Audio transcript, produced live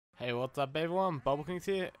Hey, what's up everyone? Bubbleking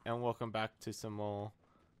here, and welcome back to some more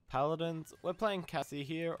Paladins. We're playing Cassie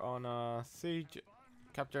here on Siege,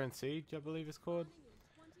 Capture and Siege, I believe it's called.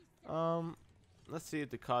 Let's see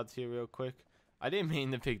the cards here real quick. I didn't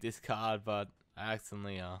mean to pick this card, but I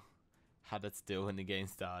accidentally had it still when the game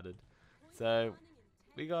started. So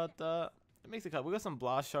we got mix of cards. We got some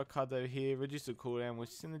blast shot cards over here, reduce the cooldown,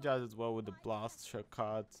 which synergizes well with the blast shot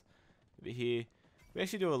cards over here. We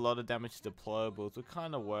actually do a lot of damage to deployables, which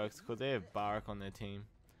kind of works because they have Barak on their team,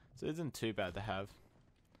 so it isn't too bad to have.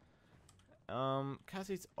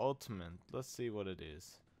 Cassie's ultimate, let's see what it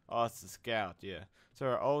is. Oh, it's the scout, yeah. So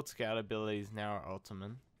her old scout ability is now her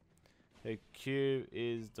ultimate. Her Q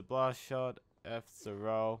is the blast shot, F's the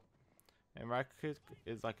roll, and right click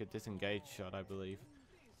is like a disengaged shot, I believe.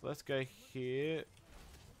 So let's go here.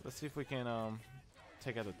 Let's see if we can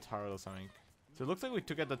take out the turret or something. So it looks like we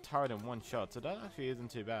took out the turret in one shot, so that actually isn't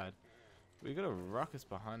too bad. We got a ruckus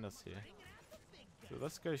behind us here. So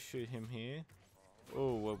let's go shoot him here.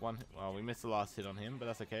 Oh, well, we missed the last hit on him, but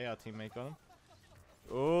that's okay, our teammate got him.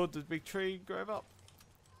 Oh, the big tree grove up.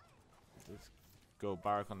 Let's go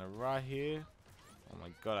Barak on the right here. Oh my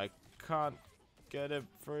god, I can't get it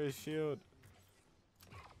through his shield.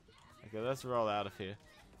 Okay, let's roll out of here,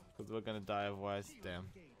 because we're gonna die otherwise. Damn.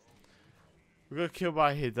 We got killed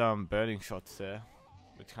by his burning shots there,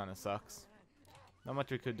 which kind of sucks. Not much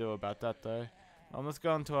we could do about that though. Let's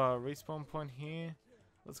go on to our respawn point here.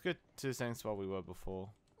 Let's go to the same spot we were before.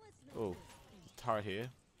 Oh, turret here.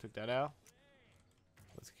 Took that out.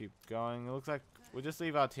 Let's keep going. It looks like we'll just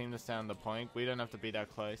leave our team to stay on the point. We don't have to be that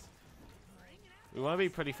close. We want to be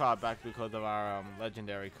pretty far back because of our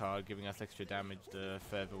legendary card giving us extra damage the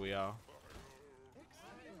further we are.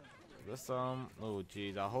 Let's oh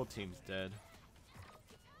jeez, our whole team's dead.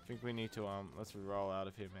 I think we need to let's roll out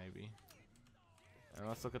of here maybe. And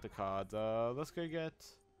let's look at the cards. Let's go get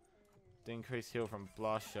the increased heal from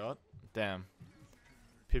blast shot. Damn.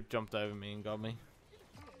 Pip jumped over me and got me.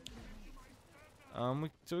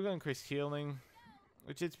 So we got increased healing,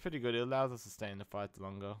 which is pretty good. It allows us to stay in the fight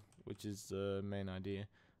longer, which is the main idea.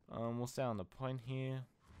 We'll stay on the point here.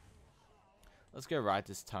 Let's go right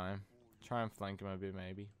this time. Try and flank him a bit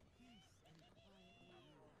maybe.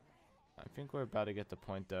 I think we're about to get the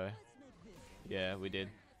point though. Yeah, we did.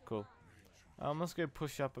 Cool. Let's go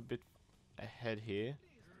push up a bit ahead here.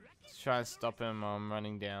 Let's try and stop him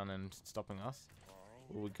running down and stopping us.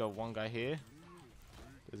 Ooh, we got one guy here.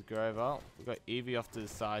 There's Grover. We got Evie off to the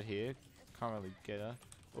side here. Can't really get her.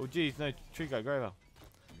 Oh geez, no tree guy Grover.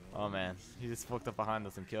 Oh man, he just walked up behind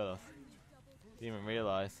us and killed us. Didn't even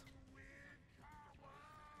realize.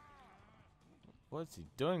 What's he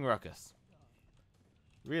doing, Ruckus?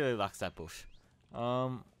 Really likes that bush.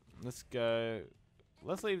 Let's go.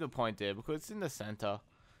 Let's leave the point there because it's in the center,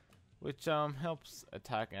 which helps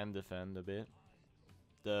attack and defend a bit.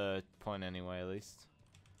 The point anyway, at least.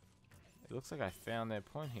 It looks like I found their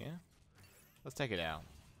point here. Let's take it out.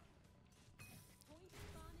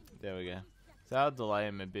 There we go. So I'll delay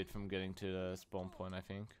him a bit from getting to the spawn point, I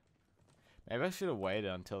think. Maybe I should have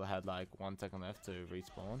waited until I had like 1 second left to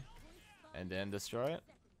respawn and then destroy it.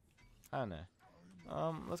 I don't know.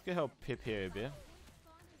 Let's go help Pip here a bit.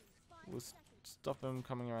 We'll stop him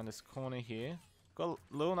coming around this corner here. Got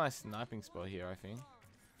a little nice sniping spot here, I think.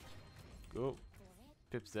 Cool.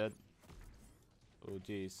 Pip's dead. Oh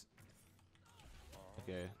jeez.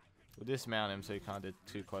 Okay. We'll dismount him so he can't get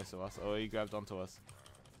too close to us. Oh, he grabbed onto us.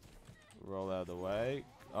 Roll out of the way.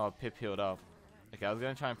 Oh, Pip healed up. Okay, I was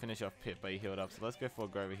going to try and finish off Pip, but he healed up. So let's go for a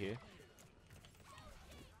Grover here.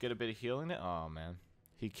 Get a bit of healing there. Oh, man.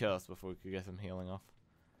 He killed us before we could get some healing off.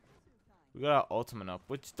 We got our ultimate up,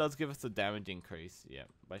 which does give us the damage increase. Yeah,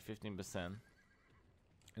 by 15%. And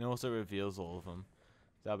it also reveals all of them.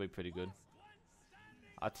 That'll be pretty good.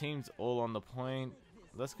 Our team's all on the point.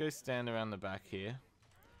 Let's go stand around the back here.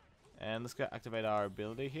 And let's go activate our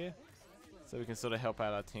ability here. So we can sort of help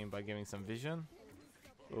out our team by giving some vision.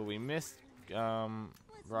 Well, we missed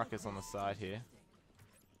Ruckus on the side here.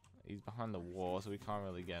 He's behind the wall, so we can't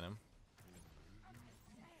really get him.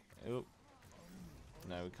 Oop.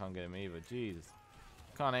 No, we can't get him either. Jesus.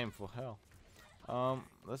 Can't aim for hell.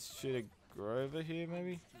 Let's shoot a Grover here,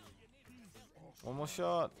 maybe? One more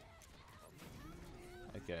shot.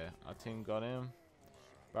 Okay, our team got him.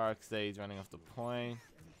 Barak stays running off the point.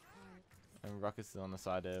 And Ruckus is on the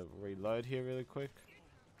side to reload here really quick.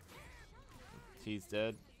 He's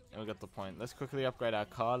dead. And we got the point. Let's quickly upgrade our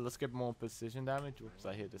card. Let's get more precision damage. Whoops,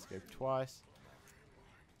 I hit escape twice.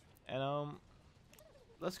 And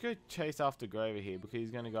let's go chase after Grover here because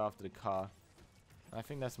he's going to go after the car. I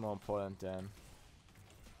think that's more important than...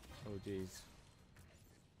 Oh jeez.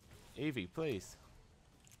 Evie, please.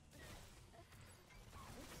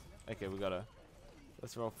 Okay, we gotta.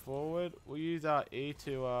 Let's roll forward. We'll use our E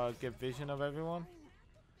to get vision of everyone.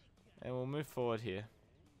 And we'll move forward here.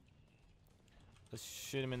 Let's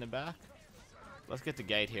shoot him in the back. Let's get the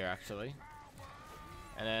gate here, actually.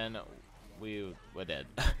 And then we're dead.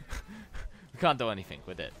 We can't do anything.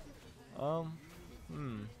 We're dead.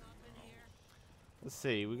 Let's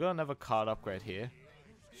see. We got another card upgrade here.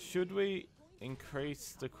 Should we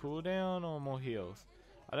increase the cooldown or more heals?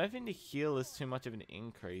 I don't think the heal is too much of an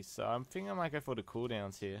increase, so I'm thinking I might go for the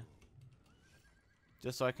cooldowns here.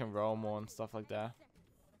 Just so I can roll more and stuff like that.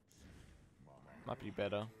 Might be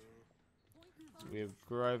better. So we have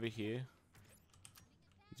Grover here.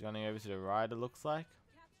 He's running over to the right, it looks like.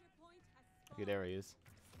 Okay, there he is.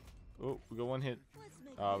 Oh, we got one hit.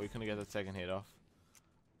 Oh, we couldn't get the second hit off.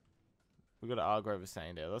 We got an Grover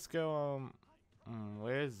staying there. Let's go,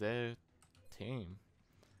 where's their team?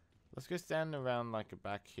 Let's go stand around like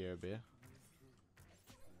back here a bit.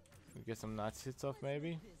 We get some nice hits off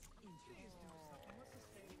maybe.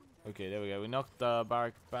 Okay, there we go. We knocked the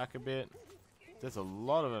barrack back a bit. There's a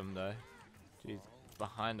lot of them though. Jeez,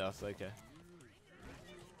 behind us. Okay.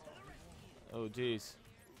 Oh jeez,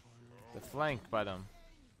 they're flanked by them.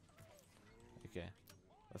 Okay,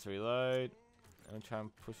 let's reload and try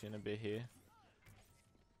and push in a bit here.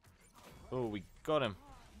 Oh, we got him.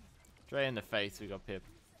 Straight in the face. We got Pip.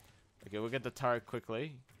 Okay, we'll get the turret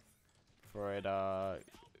quickly before it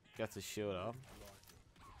gets his shield up.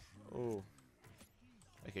 Oh.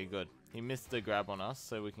 Okay, good. He missed the grab on us,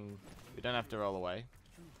 so we don't have to roll away.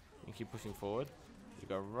 We can keep pushing forward. We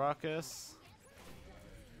got Ruckus.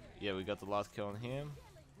 Yeah, we got the last kill on him.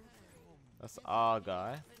 That's our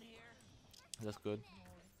guy. That's good.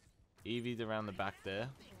 Eevee's around the back there.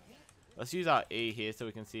 Let's use our E here so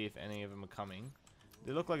we can see if any of them are coming.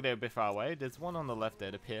 They look like they're a bit far away. There's one on the left there,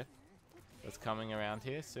 the Pip, that's coming around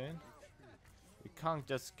here soon. We can't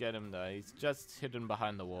just get him though. He's just hidden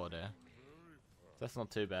behind the wall there. That's not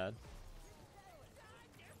too bad.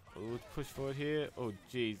 Oh, let's push forward here. Oh,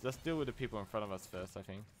 jeez. Let's deal with the people in front of us first, I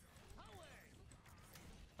think.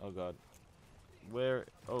 Oh, God. Where?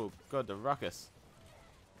 Oh, God, the Ruckus.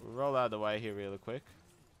 We'll roll out of the way here really quick.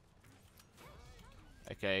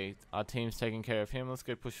 Okay, our team's taking care of him. Let's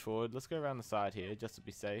go push forward. Let's go around the side here just to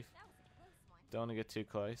be safe. Don't want to get too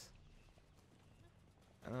close.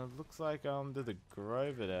 And it looks like there's a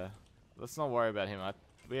Grover there. Let's not worry about him.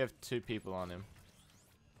 We have 2 people on him.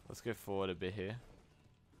 Let's go forward a bit here.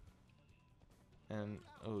 And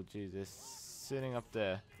oh geez, they're sitting up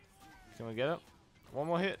there. Can we get it? One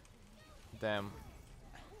more hit. Damn.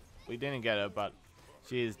 We didn't get her, but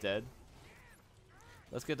she is dead.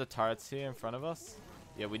 Let's get the turrets here in front of us.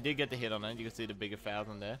 Yeah, we did get the hit on it. You can see the bigger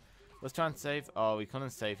 1,000 there. Let's try and save. Oh, we couldn't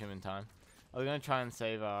save him in time. I was gonna try and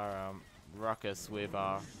save our Ruckus with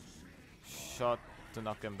our shot to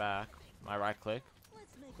knock him back. My right click.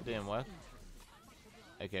 It didn't work.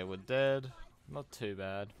 Okay, we're dead. Not too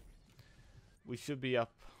bad. We should be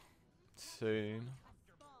up soon.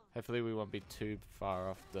 Hopefully we won't be too far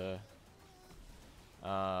off the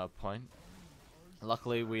point.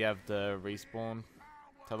 Luckily we have the respawn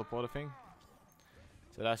teleporter thing.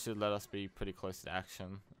 So that should let us be pretty close to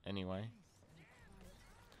action anyway.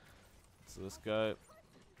 So let's go.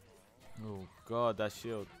 Oh god, that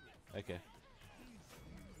shield. Okay.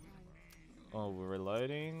 Oh, we're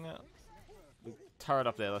reloading. The turret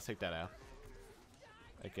up there, let's take that out.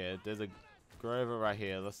 Okay, there's a Grover right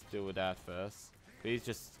here. Let's deal with that first. But he's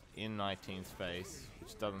just in my team's face,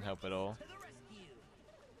 which doesn't help at all.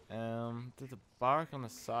 There's a barrack on the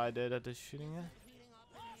side there that they're shooting at.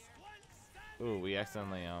 Ooh, we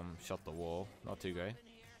accidentally shot the wall. Not too great.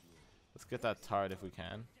 Let's get that turret if we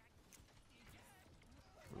can.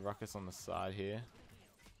 Ruckus on the side here.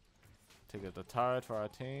 Take out the turret for our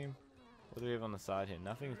team. What do we have on the side here?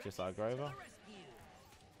 Nothing, it's just our Grover.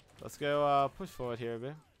 Let's go push forward here a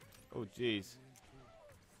bit. Oh jeez.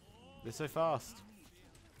 They're so fast.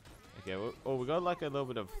 Okay, oh we got like a little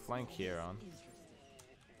bit of flank here on.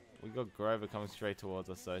 We got Grover coming straight towards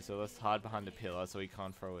us though, so let's hide behind the pillar so he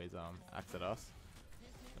can't throw his axe at us.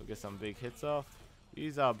 We'll get some big hits off.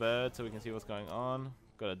 Use our bird so we can see what's going on.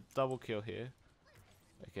 Got a double kill here.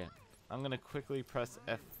 Okay, I'm gonna quickly press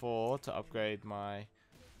F4 to upgrade my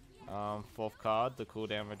 4th card, the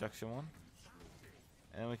cooldown reduction one.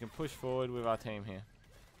 And we can push forward with our team here.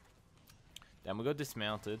 Then we got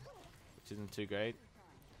dismounted, which isn't too great.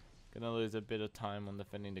 Gonna lose a bit of time on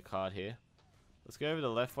defending the card here. Let's go over the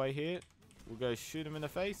left way here. We'll go shoot him in the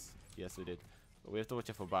face. Yes, we did. But we have to watch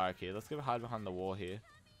out for barrack here. Let's go hide behind the wall here,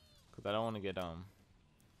 because I don't want to get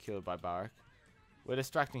killed by barrack. We're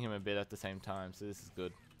distracting him a bit at the same time, so this is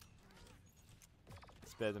good.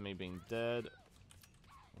 It's better than me being dead.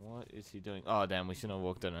 What is he doing? Oh damn, we shouldn't have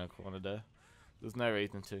walked in a corner there. There's no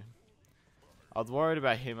reason to. I was worried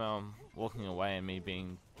about him walking away and me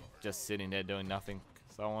being just sitting there doing nothing.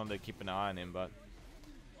 So I wanted to keep an eye on him, but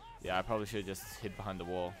yeah, I probably should have just hid behind the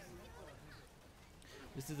wall.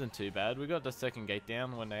 This isn't too bad. We got the second gate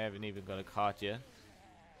down when they haven't even got a cart yet.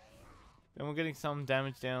 Then we're getting some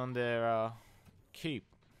damage down their keep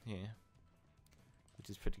here, which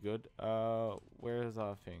is pretty good. Where is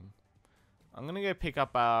our thing? I'm gonna go pick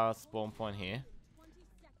up our spawn point here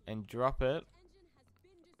and drop it,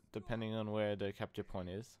 depending on where the capture point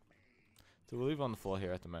is. So we'll leave it on the floor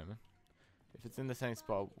here at the moment. If it's in the same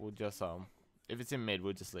spot, we'll just if it's in mid,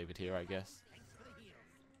 we'll just leave it here, I guess.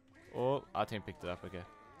 Or our team picked it up. Okay,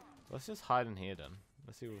 let's just hide in here then.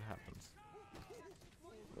 Let's see what happens.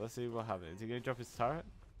 Let's see what happens. Is he gonna drop his turret?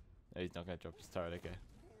 No, he's not gonna drop his turret. Okay.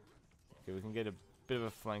 Okay, we can get a bit of a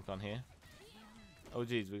flank on here. Oh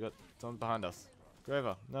geez, we got someone behind us.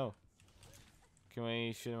 Grover, no. Can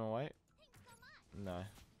we shoot him away? No.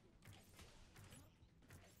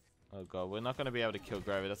 Oh god, we're not gonna be able to kill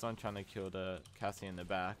Grover. That's why I'm trying to kill the Cassie in the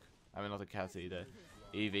back. I mean, not the Cassie, the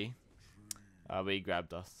Eevee. But he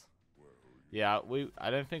grabbed us. Yeah, I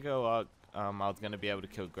don't think I was gonna be able to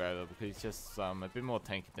kill Grover because he's just a bit more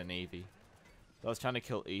tanky than Eevee. So I was trying to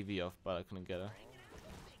kill Eevee off, but I couldn't get her.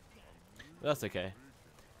 But that's okay.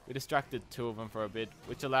 We distracted two of them for a bit,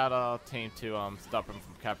 which allowed our team to stop them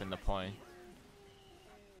from capping the point.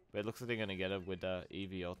 But it looks like they're gonna get it with the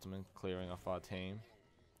Eevee ultimate clearing off our team.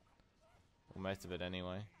 Well, most of it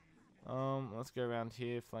anyway. Let's go around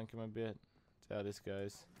here, flank him a bit. See how this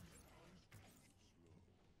goes.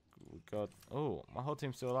 We got. Oh, my whole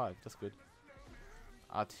team's still alive. That's good.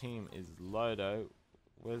 Our team is low though.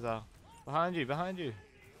 Where's our? Behind you! Behind you!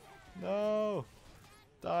 No!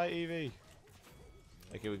 Die, Eevee!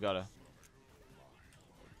 Okay, we got her.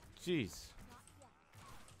 Jeez.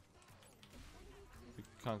 We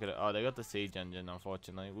can't get it. Oh, they got the siege engine,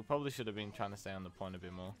 unfortunately. We probably should have been trying to stay on the point a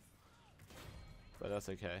bit more. But that's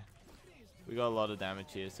okay. We got a lot of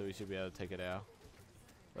damage here, so we should be able to take it out.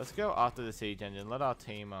 Let's go after the siege engine. Let our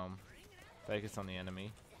team focus on the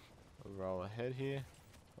enemy. We'll roll ahead here.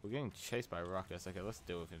 We're getting chased by Ruckus. Okay, let's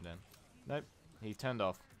deal with him then. Nope, he turned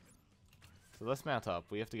off. So let's mount up.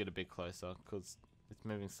 We have to get a bit closer because it's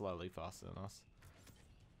moving slightly faster than us.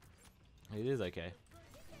 It is okay.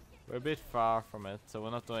 We're a bit far from it, so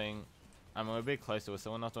we're not doing. I mean, we're a bit closer,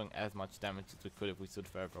 so we're not doing as much damage as we could if we stood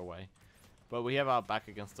further away. But we have our back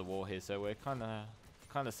against the wall here, so we're kind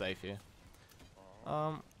of safe here.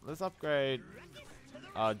 Let's upgrade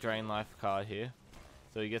our Drain Life card here,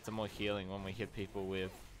 so we get some more healing when we hit people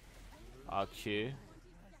with our Q.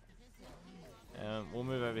 We'll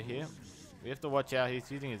move over here. We have to watch out.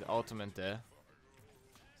 He's using his ultimate there,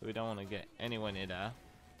 so we don't want to get anywhere near there.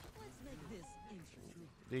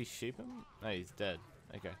 Did he sheep him? No, he's dead.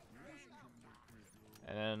 Okay.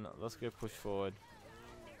 And then let's go push forward.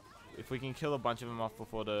 If we can kill a bunch of them off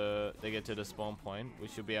before they get to the spawn point, we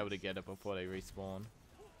should be able to get it before they respawn.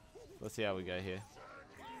 Let's see how we go here.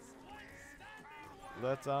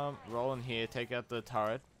 Let's roll in here, take out the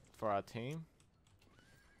turret for our team.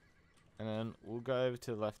 And then we'll go over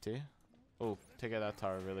to the left here. Oh, take out that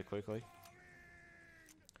turret really quickly.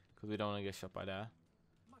 Because we don't want to get shot by that.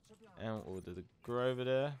 And we'll do the Grover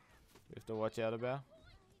there. We have to watch out about.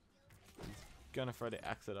 He's gonna throw the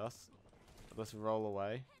axe at us. Let's roll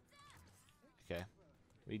away. Okay.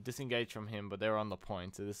 We disengaged from him, but they're on the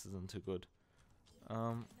point, so this isn't too good.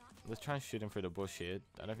 Let's try and shoot him through the bush here.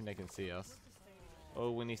 I don't think they can see us.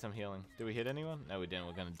 Oh, we need some healing. Did we hit anyone? No, we didn't.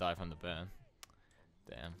 We're gonna die from the burn.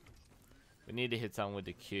 Damn. We need to hit someone with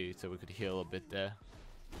the Q so we could heal a bit there.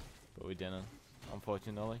 But we didn't,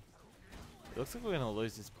 unfortunately. It looks like we're gonna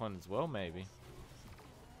lose this point as well, maybe.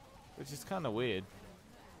 Which is kind of weird.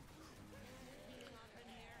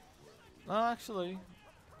 No, actually,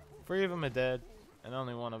 3 of them are dead, and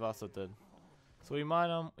only 1 of us are dead. So we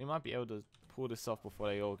might be able to pull this off before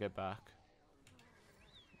they all get back.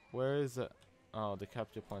 Where is it? Oh, the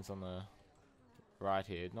capture point's on the right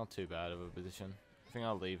here. Not too bad of a position. I think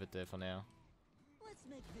I'll leave it there for now. Let's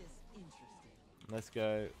make this interesting. Let's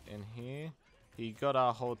go in here. He got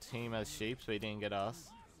our whole team as sheep, so he didn't get us.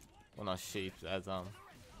 Well, not sheep, as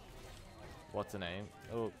what's the name?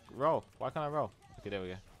 Oh, roll. Why can't I roll? Okay, there we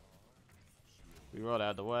go. We rolled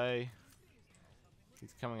out of the way.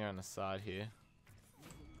 He's coming around the side here.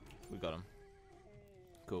 We got him.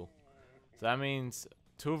 Cool. So that means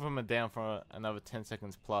 2 of them are down for another 10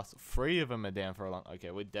 seconds plus. 3 of them are down for a long. Okay,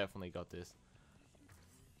 we definitely got this.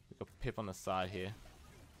 We got Pip on the side here.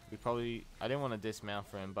 We probably. I didn't want to dismount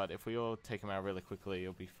for him, but if we all take him out really quickly,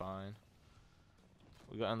 it'll be fine.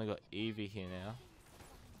 We only got Eevee here now.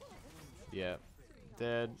 Yeah,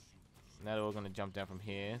 dead. Now they're all gonna jump down from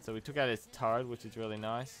here. So we took out his turret, which is really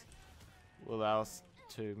nice. Will allow us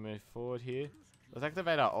to move forward here. Let's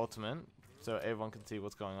activate our ultimate so everyone can see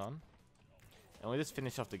what's going on. And we'll just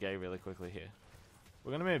finish off the game really quickly here.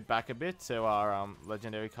 We're gonna move back a bit so our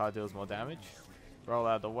legendary card deals more damage. Roll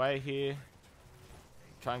out of the way here.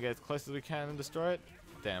 Try and get as close as we can and destroy it.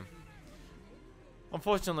 Damn.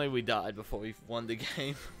 Unfortunately, we died before we won the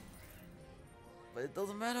game. But it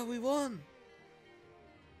doesn't matter, we won!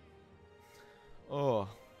 Oh,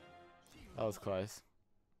 that was close.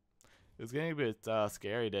 It was getting a bit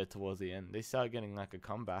scary there towards the end. They started getting like a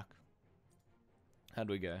comeback. How'd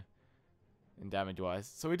we go? In damage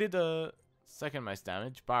wise. So we did the second most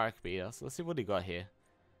damage. Barak beat us. Let's see what he got here.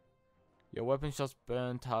 Your weapon shots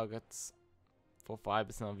burn targets for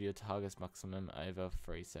 5% of your target's maximum over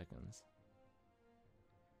 3 seconds.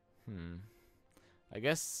 I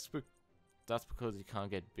guess that's because you can't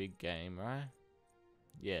get big game, right?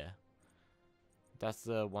 Yeah. That's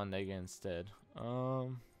the one they get instead.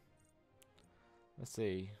 Let's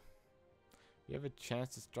see. You have a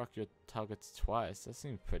chance to strike your targets twice. That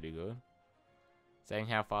seems pretty good. Saying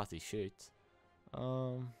how fast he shoots.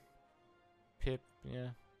 Pip,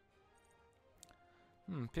 yeah.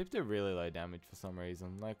 Pip did really low damage for some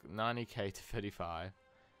reason. Like 90k to 35.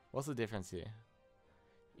 What's the difference here?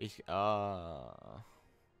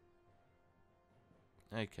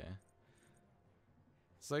 Okay.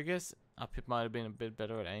 So I guess our Pip might have been a bit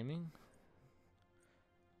better at aiming.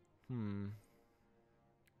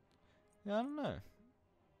 Yeah, I don't know.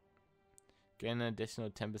 Get an additional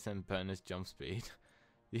 10% bonus jump speed.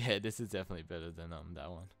 Yeah, this is definitely better than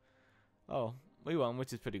that one. Oh, we won,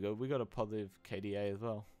 which is pretty good. We got a positive KDA as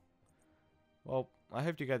well. Well, I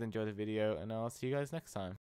hope you guys enjoyed the video, and I'll see you guys next time.